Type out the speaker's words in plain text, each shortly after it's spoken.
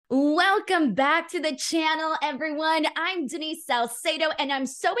Welcome back to the channel, everyone. I'm Denise Salcedo, and I'm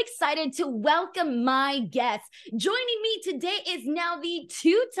so excited to welcome my guest. Joining me today is now the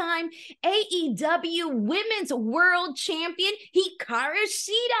two-time AEW Women's World Champion, HIKARU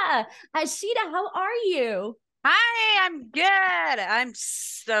SHIDA. Shida, how are you? Hi, I'm good. I'm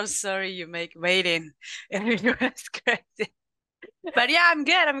so sorry you make waiting. It was crazy. But yeah, I'm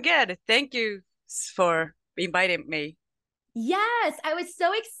good. I'm good. Thank you for inviting me. Yes, I was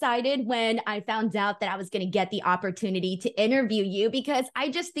so excited when I found out that I was going to get the opportunity to interview you because I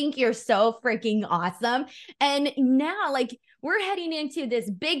just think you're so freaking awesome. And now, we're heading into this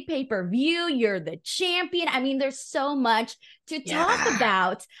big pay-per-view. You're the champion. I mean, there's so much to talk Yeah.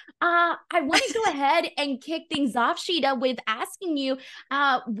 about. I want to go ahead and kick things off, Shida, with asking you,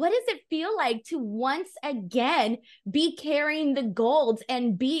 what does it feel like to once again be carrying the gold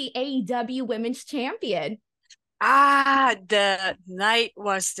and be AEW Women's Champion? The night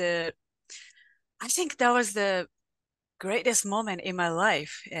was I think that was the greatest moment in my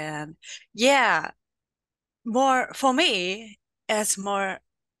life. And yeah, more for me, it's more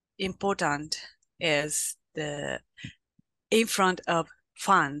important is the in front of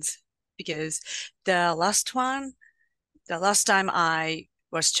fans because the last one the last time I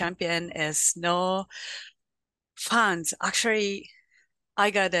was champion is no fans. Actually,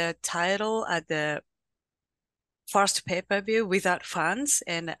 I got the title at the first pay-per-view without fans,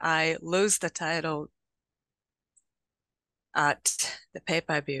 and I lose the title at the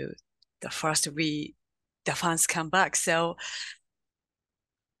pay-per-view. The fans come back. So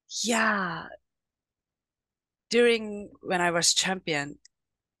yeah, during when I was champion,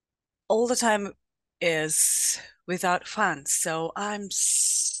 all the time is without fans. So I'm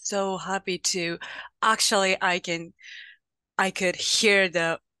so happy to actually I could hear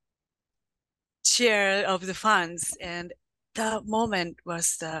the cheer of the fans, and that moment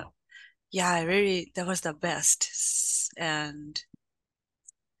was that was the best. And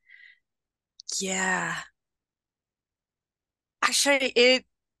yeah, actually it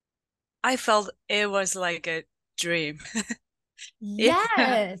I felt it was like a dream. Yeah.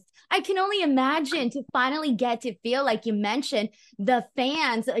 Yes. I can only imagine to finally get to feel like you mentioned the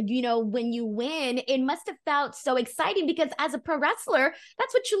fans, when you win, it must have felt so exciting because as a pro wrestler,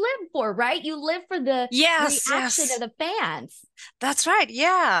 that's what you live for, right? You live for the Yes, reaction of yes. the fans. That's right.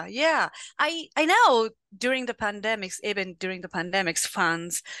 Yeah, yeah. I know during the pandemics, even during the pandemics,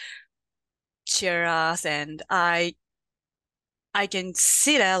 fans cheer us, and I can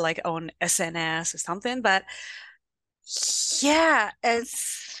see that like on SNS or something. But yeah,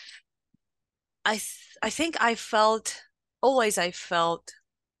 I think I felt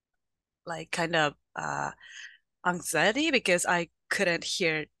like kind of anxiety because I couldn't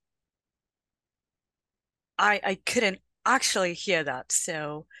actually hear that.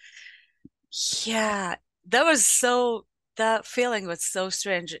 So yeah, that feeling was so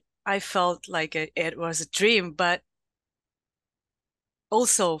strange. I felt like it was a dream, but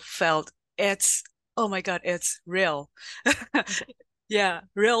also felt it's oh my God, it's real. Yeah,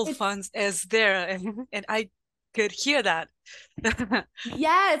 real It's fun is there, and I could hear that.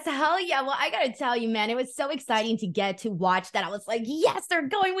 Yes, hell yeah. Well, I gotta tell you, man, it was so exciting to get to watch that. I was like, yes, they're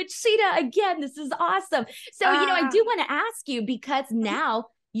going with Sheeta again. This is awesome. So, I Uh, do want to ask you because now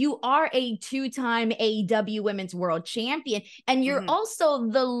you are a two-time AEW Women's World Champion, and you're mhm. also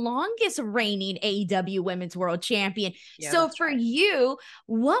the longest reigning AEW Women's World Champion. Yeah, So, that's for right. you,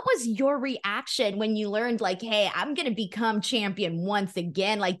 what was your reaction when you learned, like, hey, I'm gonna become champion once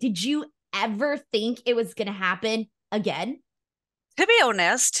again? Like, did you ever think it was gonna happen again? To be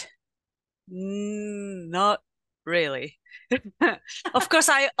honest, not really. Of course,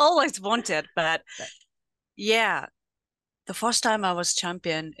 I always wanted, but yeah, the first time I was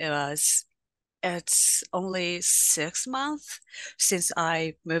champion, it's only 6 months since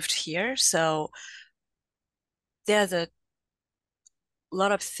I moved here. So there's a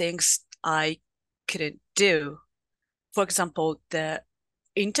lot of things I couldn't do. For example, the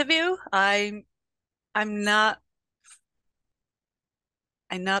interview, I'm not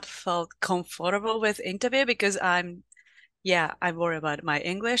I'm not felt comfortable with interview because I'm worried about my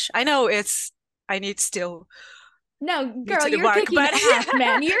English. I know I need still No, need girl, to you're work, kicking but ass,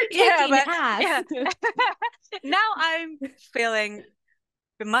 man. You're yeah, kicking but ass. yeah. Now I'm feeling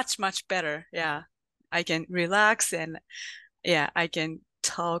much, much better. Yeah. I can relax, and yeah, I can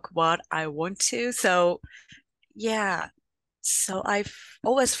talk what I want to. So yeah. So I've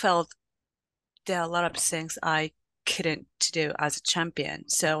always felt there are a lot of things I couldn't do as a champion.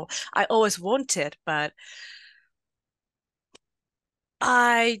 So I always wanted, but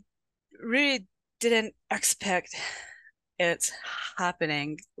I really didn't expect it's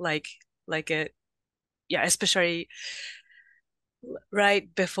happening like it yeah, especially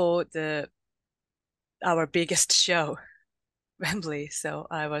right before the our biggest show, Wembley. So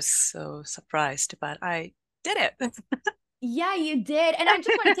I was so surprised, but I did it. Yeah, you did. And I just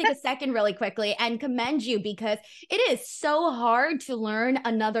want to take a second really quickly and commend you because it is so hard to learn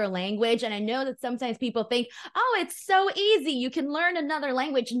another language. And I know that sometimes people think, oh, it's so easy. You can learn another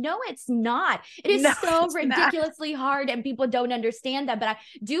language. No, it's not. It No, is so it's not. ridiculously hard, and people don't understand that. But I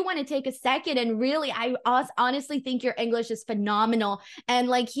do want to take a second and really, I honestly think your English is phenomenal. And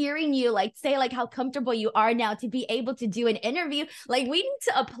like hearing you like say like how comfortable you are now to be able to do an interview, like we need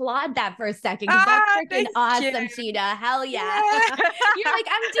to applaud that for a second because that's freaking Thank you. awesome, Shida. Hell yeah. Yeah. You're like,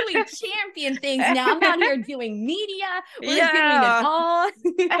 I'm doing champion things now. I'm out here doing media. We're doing it Yeah. all.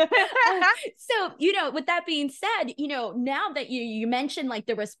 So, with that being said, now that you mentioned like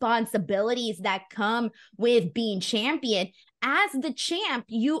the responsibilities that come with being champion, as the champ,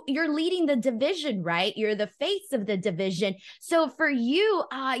 you're leading the division, right? You're the face of the division. So for you,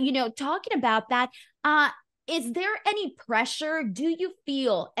 talking about that, is there any pressure? Do you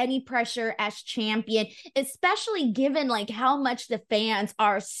feel any pressure as champion, especially given like how much the fans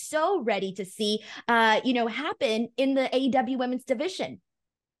are so ready to see, happen in the AEW women's division?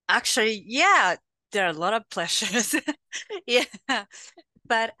 Actually, yeah, there are a lot of pleasures. Yeah.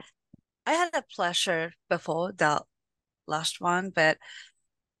 But I had a pleasure before the last one, but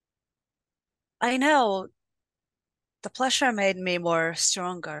I know the pleasure made me more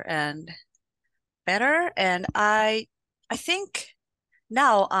stronger and better. And I think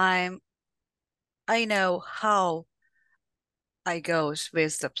now I know how I goes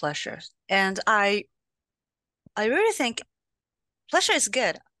with the pleasures. And I really think pleasure is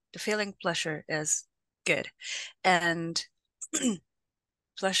good. The feeling pleasure is good. And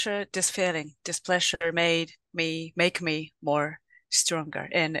this pleasure make me more stronger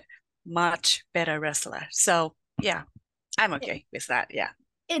and much better wrestler. So yeah, I'm okay with that. Yeah.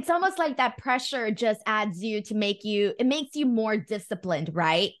 It's almost like that pressure just adds you to it makes you more disciplined,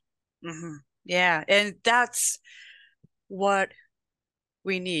 right? Hmm. Yeah. And that's what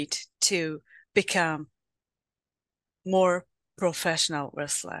we need to become more professional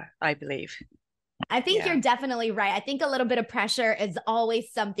wrestler, I believe. I think Yeah. you're definitely right. I think a little bit of pressure is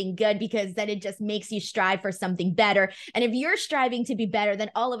always something good because then it just makes you strive for something better. And if you're striving to be better,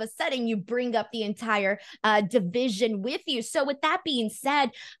 then all of a sudden you bring up the entire division with you. So, with that being said,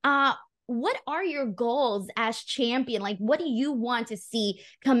 what are your goals as champion? Like, what do you want to see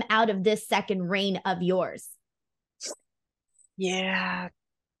come out of this second reign of yours? Yeah.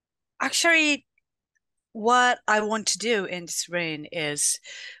 Actually, what I want to do in this reign is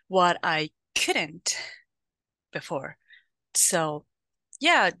what I couldn't before. So,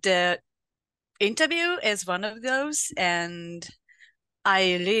 yeah, the interview is one of those, and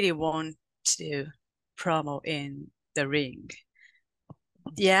I really want to promo in the ring.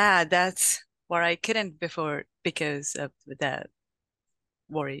 Yeah, that's what I couldn't before because of the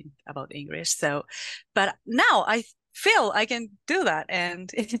worry about English. So, but now I feel I can do that, and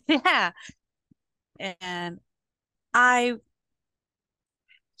yeah, and I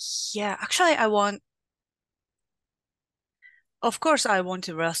yeah, actually, of course, I want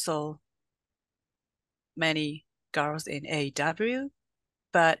to wrestle many girls in AEW,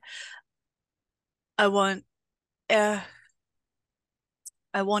 but I want uh,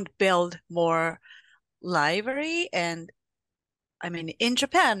 I want build more library. And I mean, in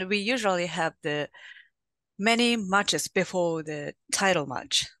Japan, we usually have the many matches before the title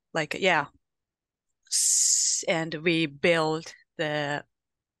match. Like, yeah, and we build the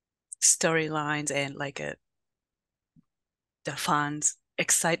storylines and like the fans'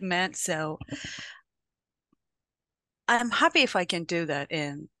 excitement. So I'm happy if I can do that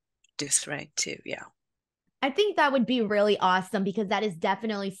in this reign too. Yeah. I think that would be really awesome because that is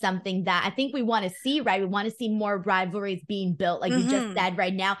definitely something that I think we want to see, right? We want to see more rivalries being built, like you just Mm-hmm. said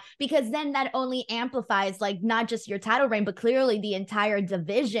right now, because then that only amplifies like not just your title reign, but clearly the entire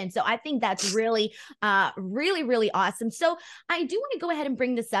division. So I think that's really, really awesome. So I do want to go ahead and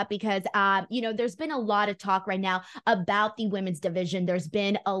bring this up because, there's been a lot of talk right now about the women's division. There's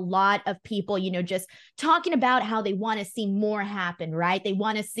been a lot of people, just talking about how they want to see more happen, right? They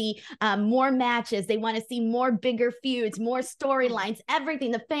want to see more matches. They want to see more bigger feuds, more storylines,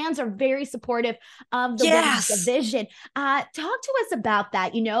 everything. The fans are very supportive of the women's Yes. division. Talk to us about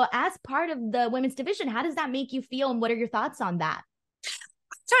that. As part of the women's division, how does that make you feel, and what are your thoughts on that?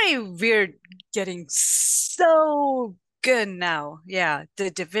 Sorry, we're getting so good now. Yeah,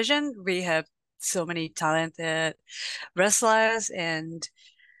 the division, we have so many talented wrestlers, and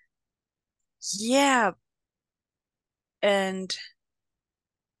yeah, And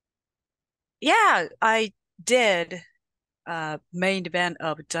yeah, I did main event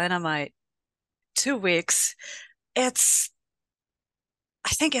of Dynamite 2 weeks. It's I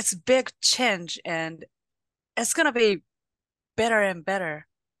think it's big change and it's gonna be better and better.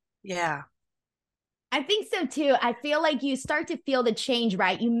 Yeah. I think so too. I feel like you start to feel the change,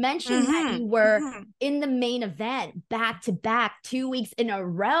 right? You mentioned that you were Mm-hmm. in the main event back to back 2 weeks in a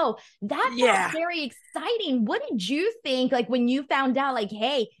row. That felt Yeah. very exciting. What did you think like when you found out, like,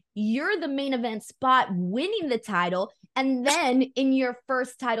 hey, you're the main event spot winning the title, and then in your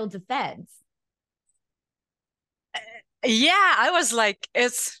first title defense? Yeah, I was like,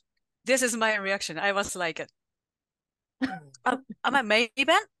 this is my reaction. I was like, am I main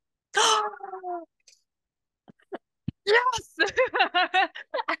event? Yes.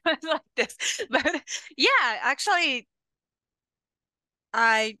 I was like this. But yeah, actually,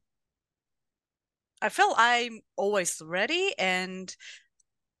 I I feel I'm always ready and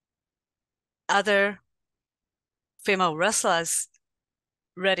other female wrestlers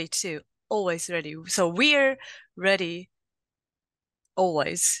ready too. Always ready. So we're ready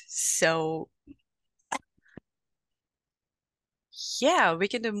always. So yeah, we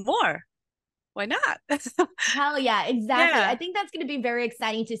can do more. Why not? Hell yeah, exactly. I Yeah. think that's going to be very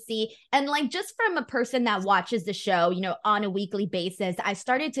exciting to see. And like just from a person that watches the show, on a weekly basis, I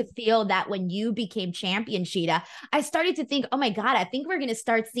started to feel that when you became champion, Shida, I started to think, oh my God, I think we're going to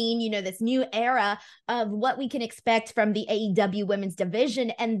start seeing, this new era of what we can expect from the AEW women's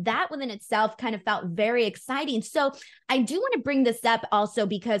division. And that within itself kind of felt very exciting. So I do want to bring this up also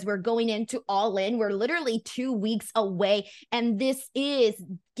because we're going into All In. We're literally 2 weeks away. And this is,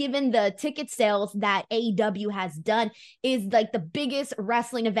 given the ticket sales that AEW has done, is like the biggest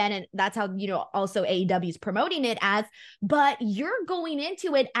wrestling event. And that's how, also AEW is promoting it as. But you're going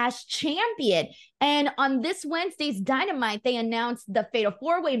into it as champion. And on this Wednesday's Dynamite, they announced the Fatal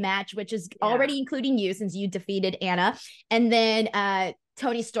 4-Way match, which is Yeah. already including you since you defeated Anna. And then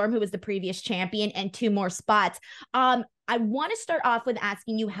Tony Storm, who was the previous champion, and 2 more spots. I want to start off with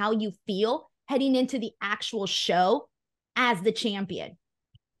asking you how you feel heading into the actual show as the champion.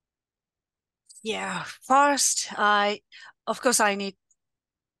 Yeah. First, of course, I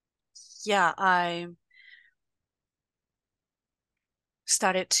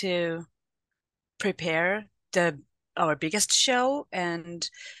started to prepare our biggest show, and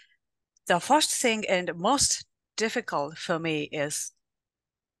the first thing and most difficult for me is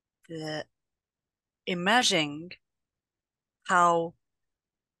the imagining how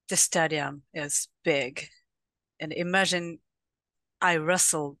the stadium is big, and imagine I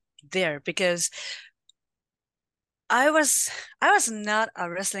wrestle there because I was not a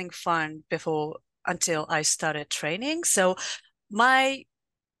wrestling fan before until I started training. So my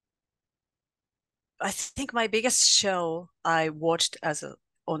I think my biggest show I watched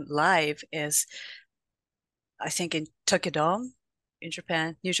on live is I think in Tokyo Dome in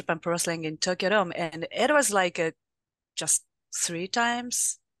Japan, New Japan Pro Wrestling in Tokyo Dome, and it was like just 3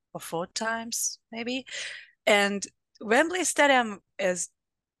 times or 4 times maybe. And Wembley Stadium is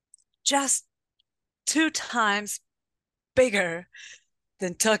just 2 times bigger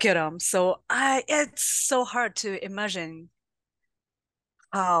than Tokyo Dome. So it's so hard to imagine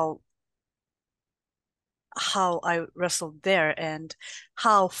how I wrestled there and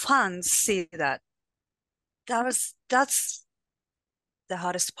how fans see that. That's the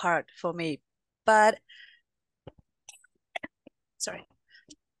hardest part for me. But sorry.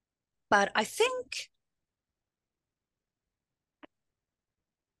 But I think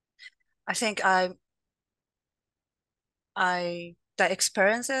the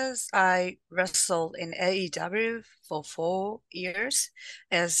experiences I wrestled in AEW for 4 years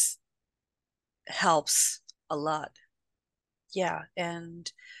is helps a lot. Yeah,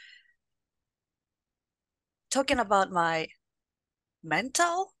 and talking about my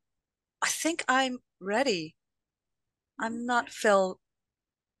mental, I think I'm ready. I'm not feel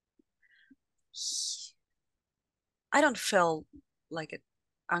I don't feel like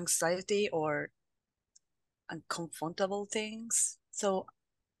anxiety or uncomfortable things. So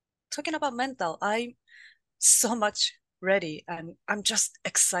talking about mental, I'm so much ready and I'm just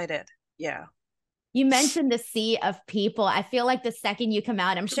excited. Yeah. You mentioned the sea of people. I feel like the second you come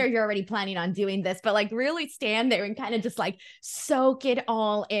out, I'm sure you're already planning on doing this, but like really stand there and kind of just like soak it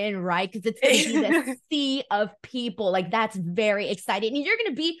all in, right? Because it's going to be the sea of people. Like that's very exciting. And you're going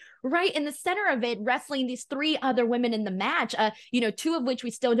to be right in the center of it, wrestling these 3 other women in the match, 2 of which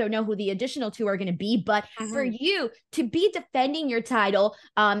we still don't know who the additional 2 are going to be. But for you to be defending your title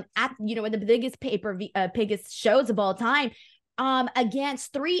at, one of the biggest biggest shows of all time,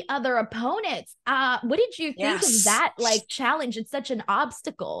 against three other opponents. What did you think of Yes. that like challenge? It's such an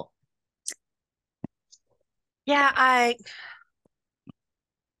obstacle. Yeah, I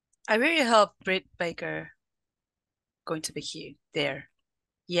really hope Britt Baker going to be here there.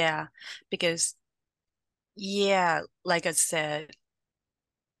 Yeah, because yeah, like I said,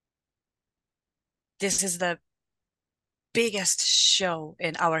 this is the biggest show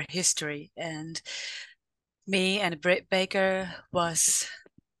in our history, and me and Britt Baker was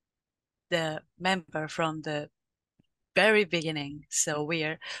the member from the very beginning, so we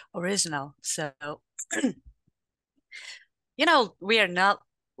are original. So we are not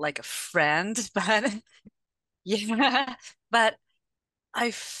like a friend, but yeah, but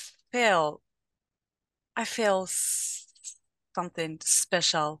I feel I feel something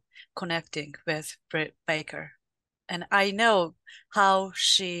special connecting with Britt Baker. And I know how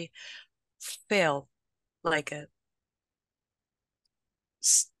she felt like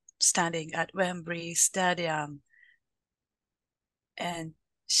standing at Wembley Stadium, and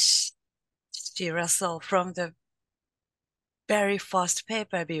she wrestled from the very first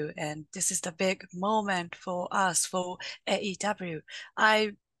pay-per-view, and this is the big moment for us, for AEW.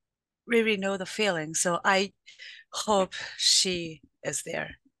 I really know the feeling, so I hope she is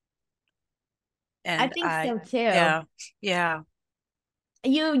there. I And think so too. yeah, yeah.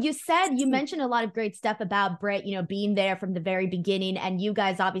 You said you mentioned a lot of great stuff about Britt, being there from the very beginning, and you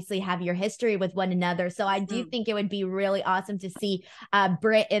guys obviously have your history with one another. So I do Mm, think it would be really awesome to see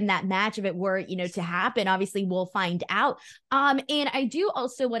Britt in that match if it were, to happen. Obviously, we'll find out. And I do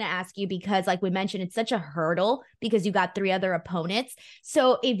also want to ask you because, like we mentioned, it's such a hurdle because you got three other opponents.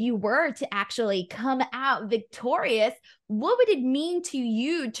 So if you were to actually come out victorious, what would it mean to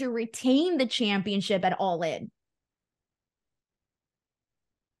you to retain the championship at All In?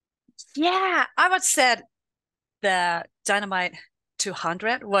 yeah, I would say the Dynamite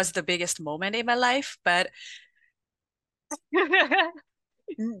 200 was the biggest moment in my life, but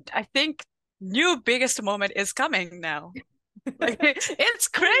I think new biggest moment is coming now. Like it's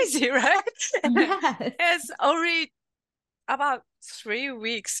crazy, right? Yes. It's already about 3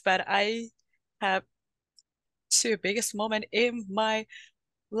 weeks, but I have two biggest moment in my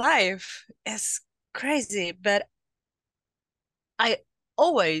life. It's crazy, but I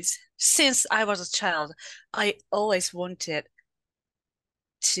always, since I was a child, I always wanted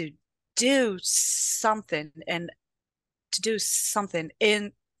to do something and to do something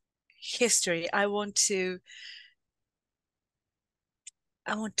in history. I want to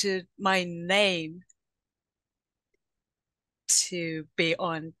my name to be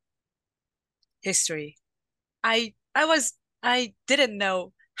on history. I didn't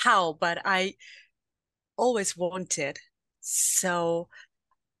know how, but I always wanted. So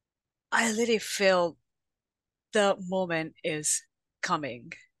I really feel the moment is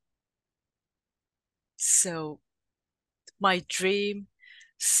coming. So my dream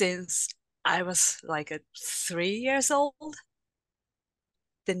since I was like 3 years old,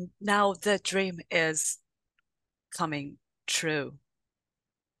 then now the dream is coming true.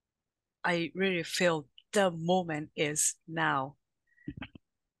 I really feel the moment is now.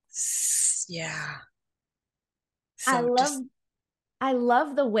 Yeah. I So love just I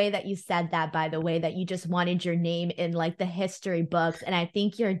love the way that you said that, by the way, that you just wanted your name in like the history books. And I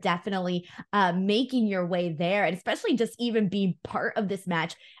think you're definitely making your way there. And especially just even being part of this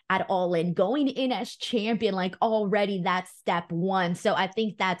match at All In, going in as champion, like already that's step one. So I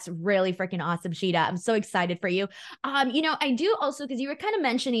think that's really freaking awesome, Shida. I'm so excited for you. I do also, because you were kind of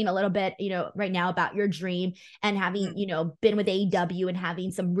mentioning a little bit, right now about your dream and having, mm, been with AEW and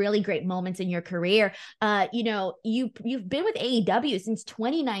having some really great moments in your career. You've been with AEW since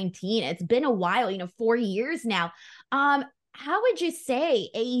 2019. It's been a while, 4 years now. How would you say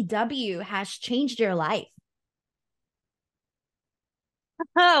AEW has changed your life?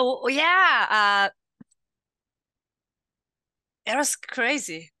 oh yeah, it was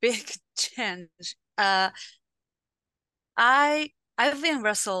crazy, big change. I've been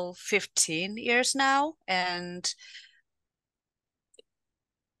wrestle 15 years now, and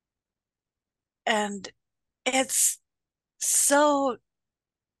it's so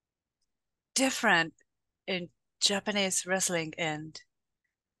different in Japanese wrestling and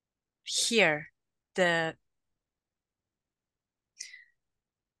here. The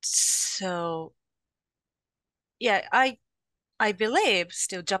so yeah, I believe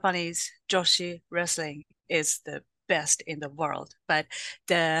still Japanese Joshi wrestling is the best in the world. But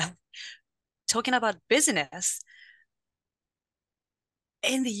the talking about business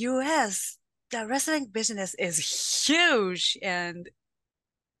in the US, the wrestling business is huge and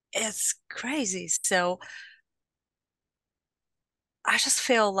it's crazy. So I just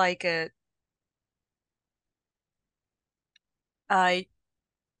feel like I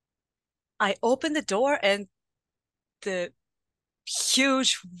I open the door and the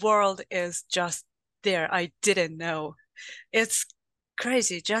huge world is just there. I didn't know. It's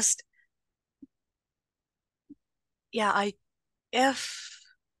crazy. Just yeah, I if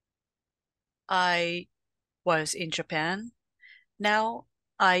I was in Japan now,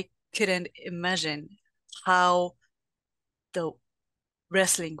 I couldn't imagine how the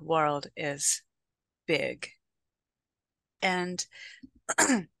wrestling world is big. And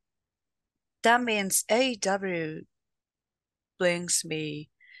that means AEW brings me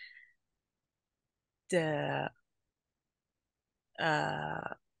the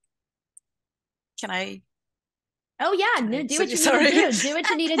uh can I Oh yeah, can no, I do what say you need to sorry? do. Do what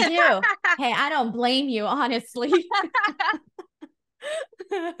you need to do. Hey, I don't blame you, honestly.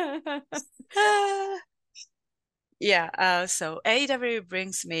 Yeah, so AEW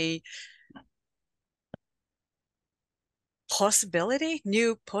brings me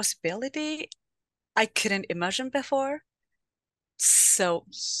new possibility I couldn't imagine before. So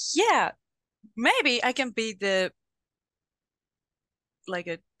yeah, maybe I can be the like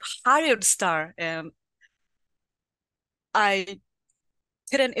a Hollywood star, and I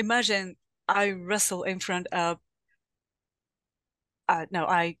couldn't imagine I wrestle in front of no,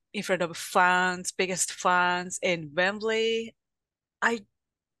 I in front of fans, biggest fans in Wembley. I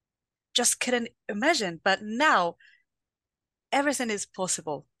just couldn't imagine, but now everything is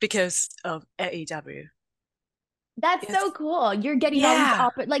possible because of AEW. That's so It's cool. You're getting all these yeah,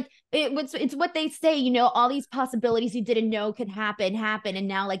 like it's what they say, you know, all these possibilities you didn't know could happen, and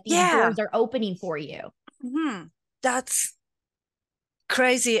now like these yeah. doors are opening for you. That's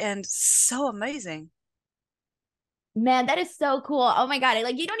crazy and so amazing. Man, that is so cool. Oh my God.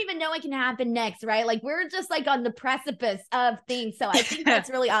 Like you don't even know what can happen next, right? Like we're just like on the precipice of things. So I think that's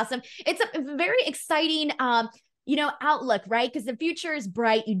really awesome. It's a very exciting you know, outlook, right? Because the future is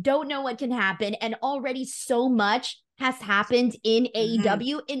bright. You don't know what can happen. And already so much has happened in Mhm.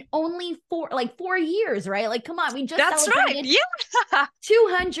 AEW in only 4 years, right? Like, come on, we just That's right. celebrated Yeah.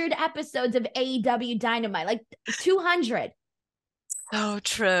 200 episodes of AEW Dynamite, like 200, So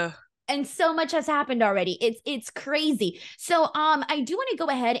true. and so much has happened already. It's crazy. So I do want to go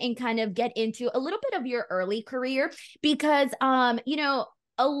ahead and kind of get into a little bit of your early career because you know,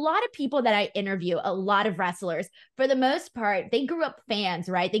 a lot of people that I interview, a lot of wrestlers, for the most part, they grew up fans,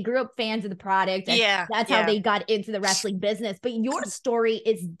 right? They grew up fans of the product, and Yeah, that's how yeah. they got into the wrestling business. But your story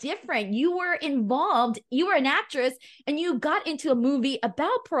is different. You were involved, you were an actress, and you got into a movie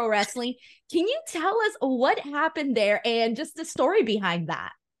about pro wrestling. Can you tell us what happened there and just the story behind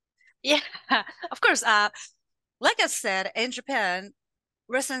that? Yeah. Of course, like I said, in Japan,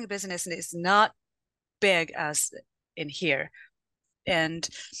 wrestling business is not big as in here. And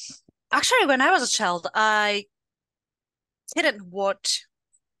actually, when I was a child, I didn't watch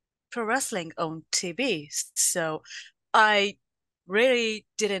pro wrestling on TV. So I really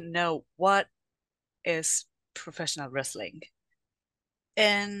didn't know what is professional wrestling.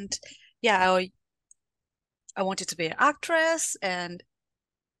 And yeah, I wanted to be an actress and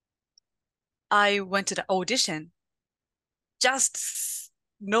I went to the audition, just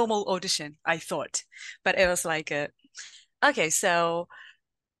normal audition, I thought. But it was like, okay, so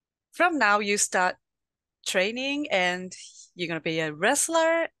from now you start training and you're gonna be a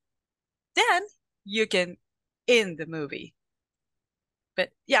wrestler, then you can in the movie.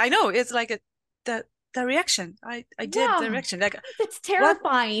 But yeah, I know it's like the the reaction. I did the Wow, reaction like that's what?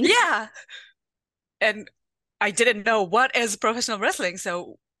 terrifying. Yeah, and I didn't know what is professional wrestling.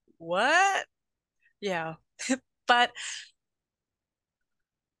 So what? Yeah, but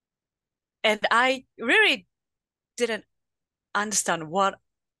and I really didn't understand what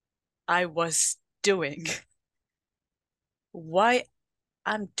I was doing. Why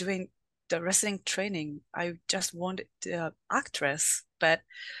I'm doing the wrestling training. I just wanted the actress, but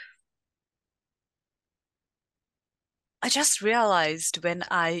I just realized when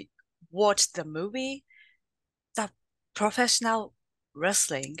I watched the movie that professional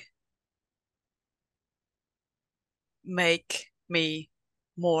wrestling make me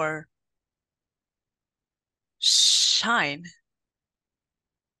more shine.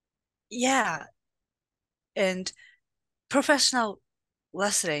 Yeah, and professional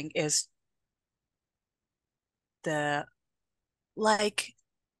wrestling is the like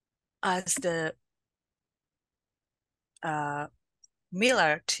as the uh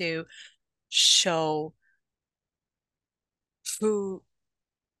mirror to show who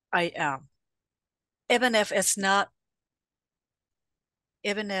I am. Even if it's not,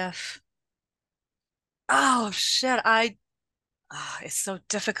 even if oh shit, it's so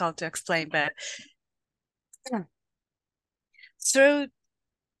difficult to explain, but through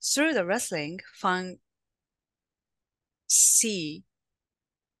through the wrestling, fan see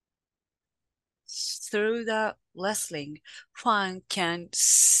through the wrestling, fan can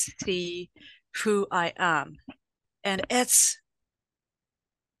see who I am, and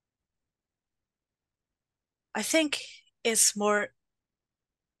I think it's more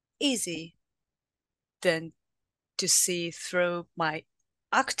easy than to see through my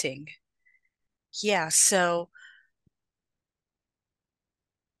acting. Yeah, so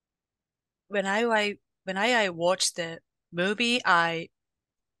when I watched the movie I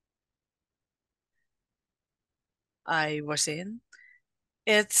was in,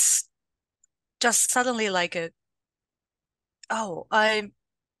 it's just suddenly like a oh I'm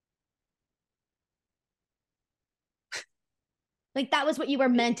Like that was what you were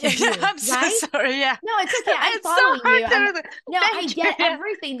meant to yeah, do, I'm so right? sorry. Yeah, No, it's okay. I'm it's so following you. hard to No, I thank you. get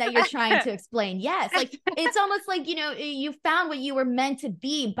everything that you're trying to explain. Yes, like it's almost like, you found what you were meant to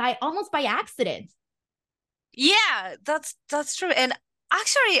be by almost by accident. Yeah, that's true. And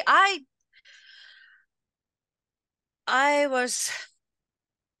actually, I was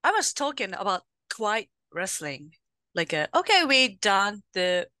I was talking about quiet wrestling. Like, okay, we done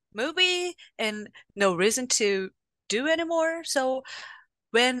the movie and no reason to do anymore. So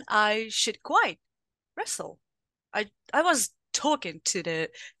when I should quit wrestle, I was talking to the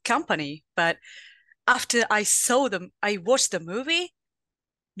company, but after I watched the movie.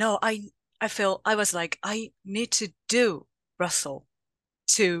 No, I feel I was like I need to do wrestle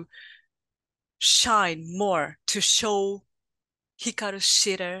to shine more, to show HIKARU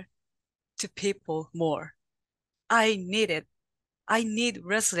SHIDA to people more. I need it. I need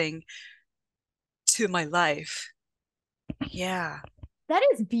wrestling to my life. Yeah. That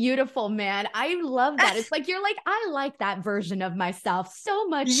is beautiful, man. I love that. It's like you're like, I like that version of myself so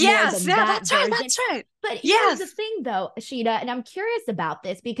much more Yes, than yeah, that that's right, version. that's right. But here's the Yes. thing, though, Shida, and I'm curious about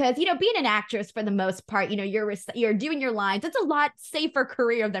this because being an actress for the most part, you're doing your lines. It's a lot safer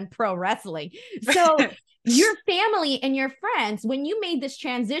career than pro wrestling. So your family and your friends, when you made this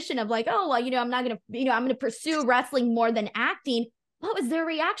transition of like, oh well, I'm not gonna, I'm gonna pursue wrestling more than acting. What was their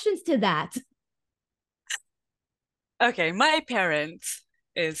reactions to that? Okay, my parents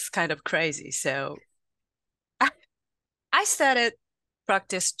is kind of crazy. So I, I started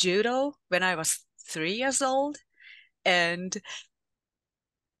practice judo when I was 3 years old, and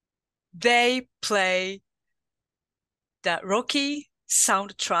they play that Rocky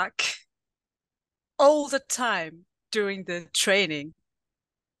soundtrack all the time during the training.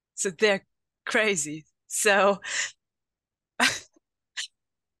 So they're crazy. So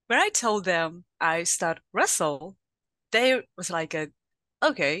when I told them I start wrestle, they was like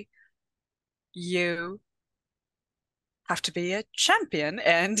okay, you have to be a champion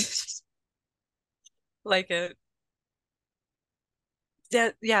and like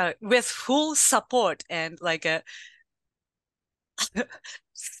yeah, with full support and like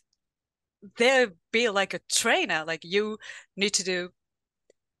they'll be like a trainer, like you need to do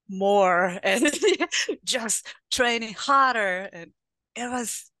more and just training harder, and it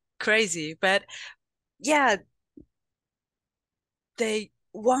was crazy. But yeah, they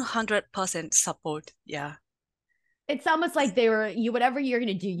 100% support. Yeah. It's almost like they were you whatever you're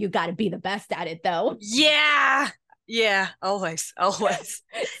gonna do, you got to be the best at it, though. Yeah. Yeah. Always. Always.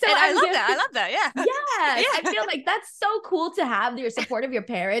 So And I I'm love that. I guessing, love that. Yeah. yes, I Yeah. feel like that's so cool to have your support of your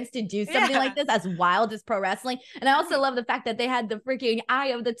parents to do something like Yeah. this as wild as pro wrestling. And I also love the fact that they had the freaking Eye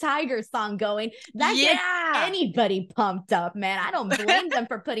of the Tiger song going. That gets Yeah. anybody pumped up, man. I don't blame them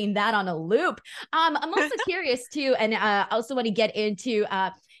for putting that on a loop. I'm also curious too, and also want to get into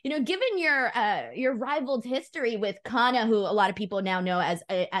given your rivaled history with Kana, who a lot of people now know as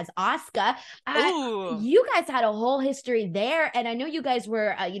Asuka, Ooh. you guys had a whole history there, and I know you guys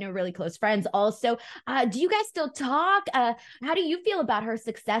were really close friends. Also, do you guys still talk? How do you feel about her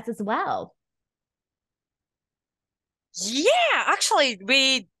success as well? Yeah. Actually,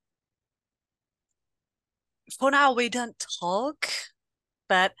 we for now we don't talk,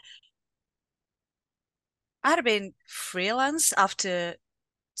 but I had been freelance after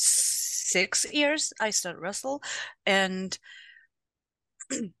 6 years. I started wrestle, and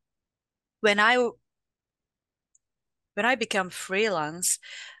when I when I became freelance,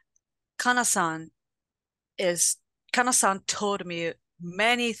 Kana-san is Kana-san told me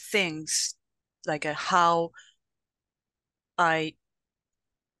many things, like I how I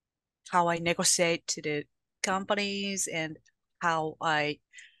negotiate to the companies and how I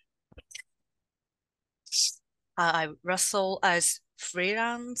wrestle as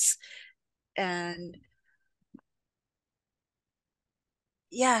freelance, and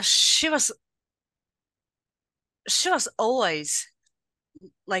yeah, she was always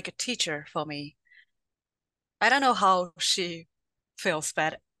like a teacher for me. I don't know how she feels,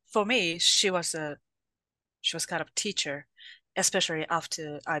 but for me, she was kind of teacher, especially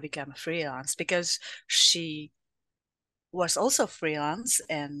after I became a freelance because she was also freelance,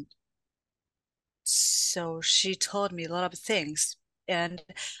 and so she taught me a lot of things. And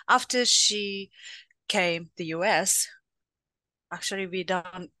after she came the US, actually we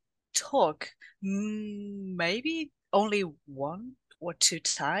don't talk, maybe only one or two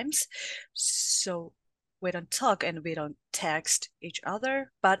times. So we don't talk and we don't text each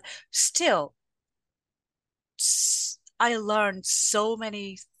other, but still I learned so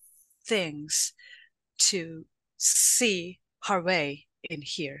many things to see her way in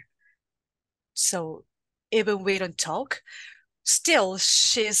here. So even we don't talk, still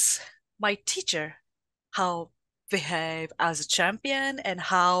she's my teacher, how behave as a champion and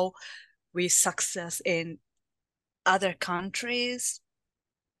how we success in other countries.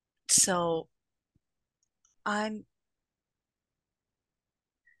 So I'm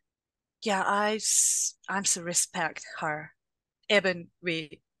yeah, I'm so respect her even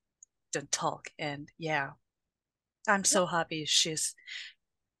we don't talk. And yeah, I'm so happy she's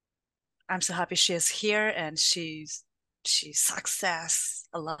here and she success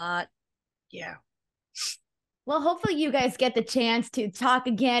a lot. Yeah. Well, hopefully you guys get the chance to talk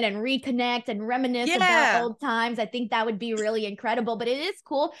again and reconnect and reminisce about Yeah. old times. I think that would be really incredible. But it is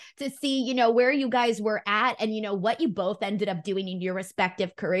cool to see, where you guys were at and what you both ended up doing in your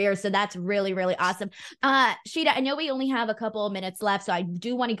respective careers. So that's really, really awesome. Shida, I know we only have a couple of minutes left, so I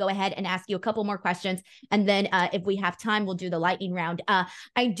do want to go ahead and ask you a couple more questions. And then if we have time, we'll do the lightning round.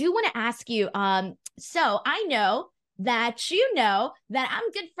 I do want to ask you, so I know that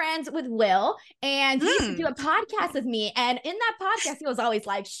I'm good friends with Will, and he used to do a podcast with me. And in that podcast, he was always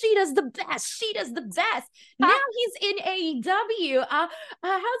like, "Sheeta's the best. Sheeta's the best." Now he's in AEW.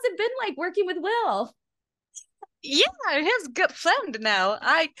 How's it been like working with Will? Yeah, he's a good friend now.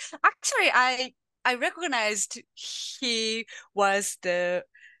 I recognized he was the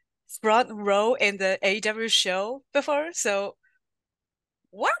front row in the AEW show before. So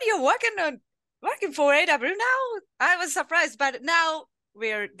what are you working for AEW now? I was surprised, but now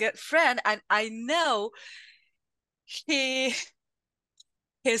we're good friend, and I know he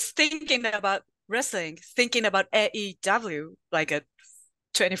he's thinking about wrestling, thinking about AEW like a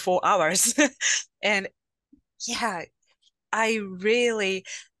 24 hours. And yeah, I really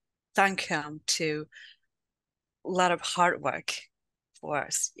thank him to a lot of hard work for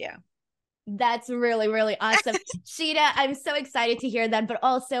us. Yeah. That's really, really awesome. Sheeta, I'm so excited to hear that. But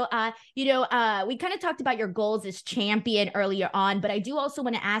also, we kind of talked about your goals as champion earlier on, but I do also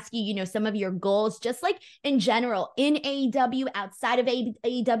want to ask you, some of your goals, just like in general, in AEW, outside of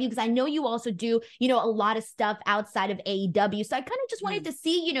AEW, because I know you also do, a lot of stuff outside of AEW. So I kind of just wanted to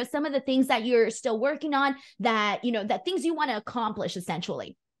see, some of the things that you're still working on that, that things you want to accomplish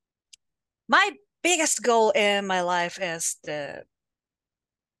essentially. My biggest goal in my life is the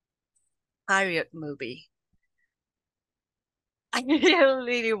Harriet movie. I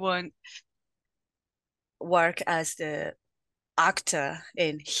really want work as the actor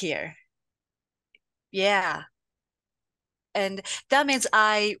in here. Yeah. And that means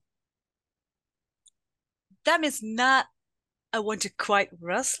not I want to quite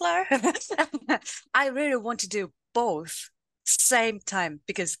wrestler. I really want to do both same time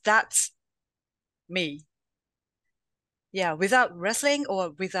because that's me. Yeah, without wrestling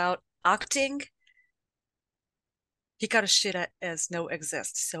or without acting, Hikaru Shida is no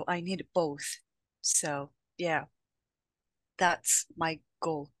exist. So I need both. So yeah, that's my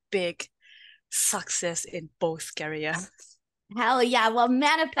goal. Big success in both career. Hell yeah. Well,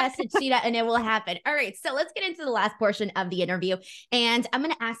 manifest it, Sheeta, and it will happen. All right. So let's get into the last portion of the interview. And I'm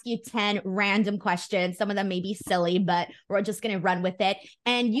going to ask you 10 random questions. Some of them may be silly, but we're just going to run with it.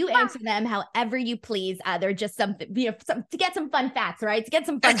 And you answer them however you please. They're just some, to get some fun facts, right? To get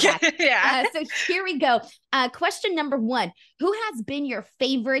some fun facts. Yeah. So here we go. Question number 1. Who has been your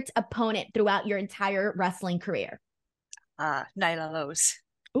favorite opponent throughout your entire wrestling career? Nyla Rose.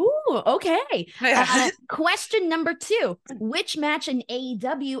 Ooh, okay. Question number 2. Which match in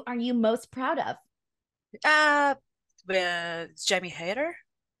AEW are you most proud of? With Jamie Hayter.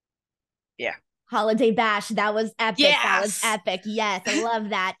 Yeah. Holiday Bash. That was epic. Yes. That was epic. Yes, I love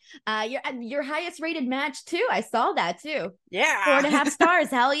that. Your highest rated match too. I saw that too. Yeah. 4.5 stars.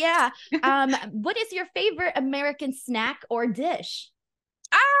 Hell yeah. What is your favorite American snack or dish?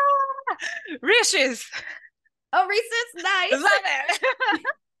 Reese's. Oh, Reese's, nice. Love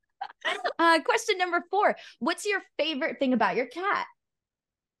it. Question number 4. What's your favorite thing about your cat?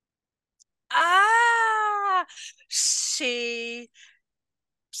 Ah, she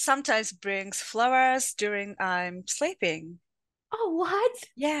sometimes brings flowers during I'm sleeping. Oh, what?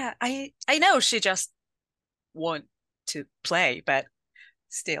 Yeah, I know she just want to play, but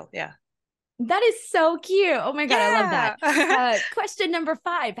still, yeah. That is so cute. Oh my God, I love that. Yeah. Question number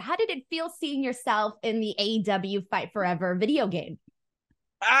 5. How did it feel seeing yourself in the AEW Fight Forever video game?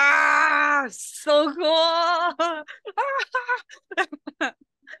 Ah, so cool.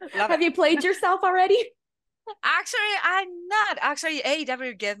 Love Have it. you played yourself already? Actually, I'm not. Actually,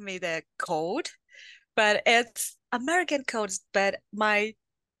 AEW gave me the code, but it's American codes, but my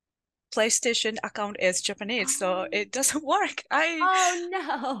PlayStation account is Japanese, so Oh, it doesn't work. I oh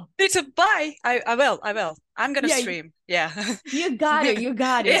no. need to buy. I will. I will. I'm gonna Yeah, stream. Yeah. you got it. You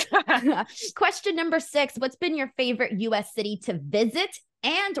got it. Yeah. Question number 6. What's been your favorite US city to visit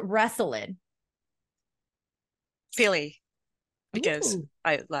and wrestle in? Philly, because Ooh,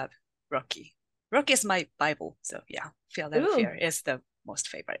 I love Rocky. Rocky is my Bible, so yeah, ooh, Philadelphia is the most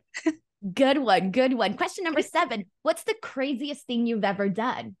favorite. good one. Good one. Question number 7. What's the craziest thing you've ever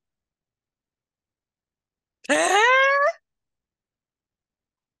done? I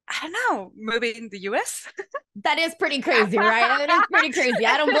don't know, movie in the US? That is pretty crazy, right? It is pretty crazy.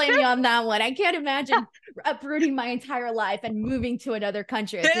 I don't blame you on that one. I can't imagine uprooting my entire life and moving to another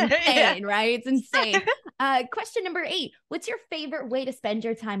country. It's Yeah. insane, right? It's insane. Question number 8. What's your favorite way to spend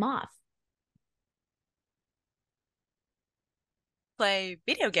your time off? Play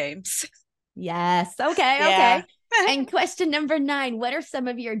video games. Yes. Okay. Yeah. Okay. And question number 9. What are some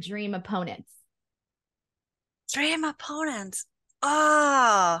of your dream opponents? Dream opponents.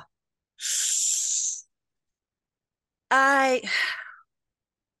 Ah, I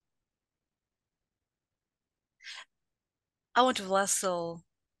I want to wrestle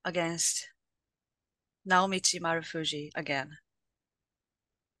against Naomichi Marufuji again.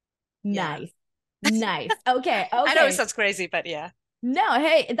 Yeah. Nice. Nice. Okay. I know it Okay. sounds crazy, but yeah. No,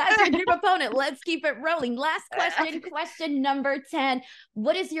 hey, that's your dream opponent. Let's keep it rolling. Last question. Question number 10.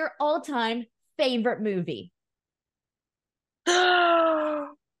 What is your all time favorite movie?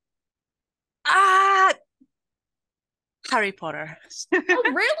 Ah, Harry Potter.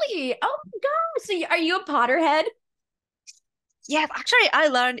 Oh, really? Oh my gosh. So are you a Potterhead? Yeah, actually, I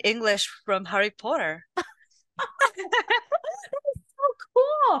learned English from Harry Potter. Oh,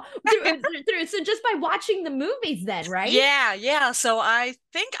 cool. So just by watching the movies then, right? Yeah, yeah. So I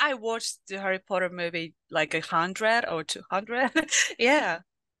think I watched the Harry Potter movie like 100 or 200. Yeah.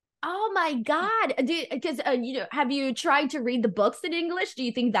 Oh my God. Because have you tried to read the books in English? Do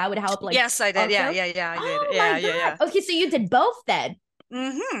you think that would help like Yes, I did. Yeah, also? yeah, yeah, I did. Oh my Yeah, yeah, yeah. God. Okay, so you did both then.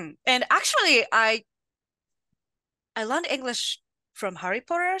 And actually, I learned English from Harry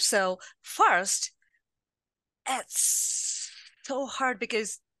Potter. So first, it's so hard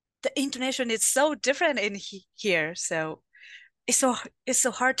because the intonation is so different in here. So it's so it's so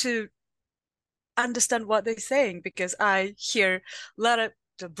hard to understand what they're saying because I hear a lot of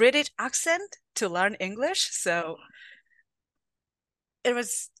the British accent to learn English. So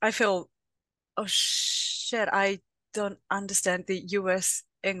I feel, oh shit, I don't understand the US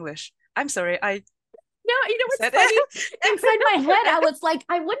English. I'm sorry, I No, you know what's said funny? Inside my head, I it. was like,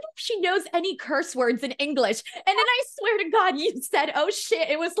 I wonder if she knows any curse words in English. And then I swear to God, you said, oh shit.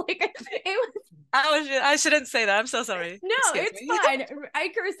 It was like, it was, I shouldn't say that. I'm so sorry. no, Excuse it's me. fine. I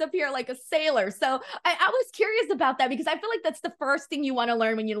curse up here like a sailor. So I was curious about that because I feel like that's the first thing you want to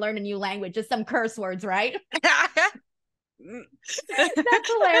learn when you learn a new language, just some curse words, right? That's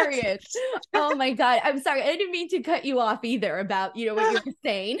hilarious. Oh my God. I'm sorry. I didn't mean to cut you off either about, what you were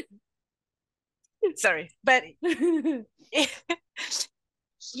saying. Sorry, but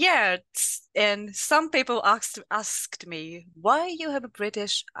yeah, and some people asked me why you have a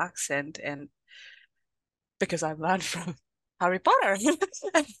British accent, and because I learned from Harry Potter.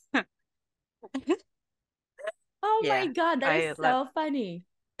 Oh my Yeah, God. That is I love so funny.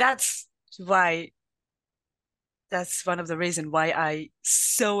 that's why that's one of the reasons why I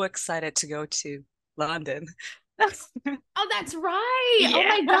so excited to go to London. Oh, that's right. Oh Yeah.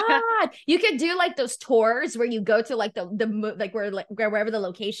 my God. You could do like those tours where you go to like like wherever the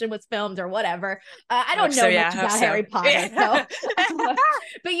location was filmed or whatever. I I hope don't so. know Yeah, much I hope about so. Harry Potter, so Yeah.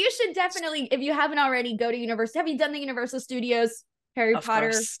 but you should definitely, if you haven't already, go to Universal. Have you done the Universal Studios Harry Of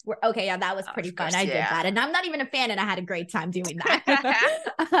Potter? course. Okay, yeah, that was pretty Of fun. course, I did yeah. that, and I'm not even a fan, and I had a great time doing that.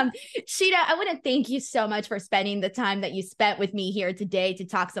 Shida, I want to thank you so much for spending the time that you spent with me here today to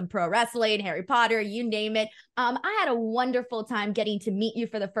talk some pro wrestling, Harry Potter, you name it. I had a wonderful time getting to meet you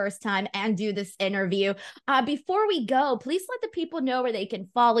for the first time and do this interview. Before we go, please let the people know where they can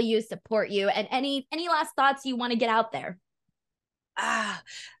follow you, support you, and any last thoughts you want to get out there. Ah,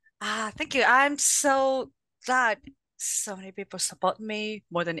 Thank you. I'm so glad so many people support me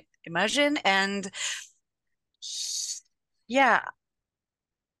more than imagine. And yeah,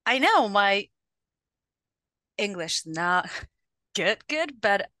 I know my English not good,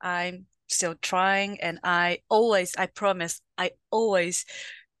 but I'm still trying, and I promise, I always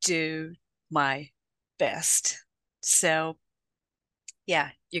do my best. So yeah,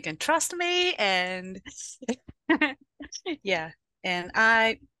 you can trust me, and yeah, and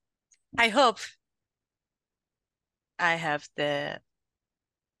I hope I have the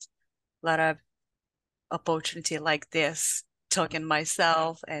lot of opportunity like this talking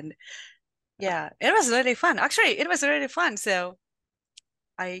myself, and yeah, it was really fun. Actually, it was really fun. So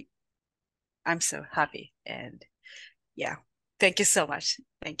I I'm so happy, and yeah, thank you so much.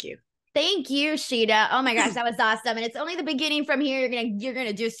 Thank you. Thank you, Shida. Oh my gosh, that was awesome. And it's only the beginning from here. You're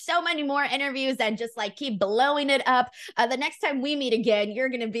gonna do so many more interviews and just like keep blowing it up. The next time we meet again, you're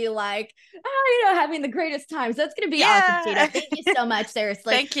gonna be like, having the greatest time. So it's gonna be awesome, Yeah. Shida. Thank you so much,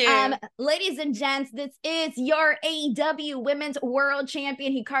 seriously. Thank you. Ladies and gents, this is your AEW Women's World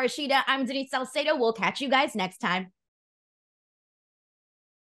Champion Hikaru Shida. I'm Denise Salcedo. We'll catch you guys next time.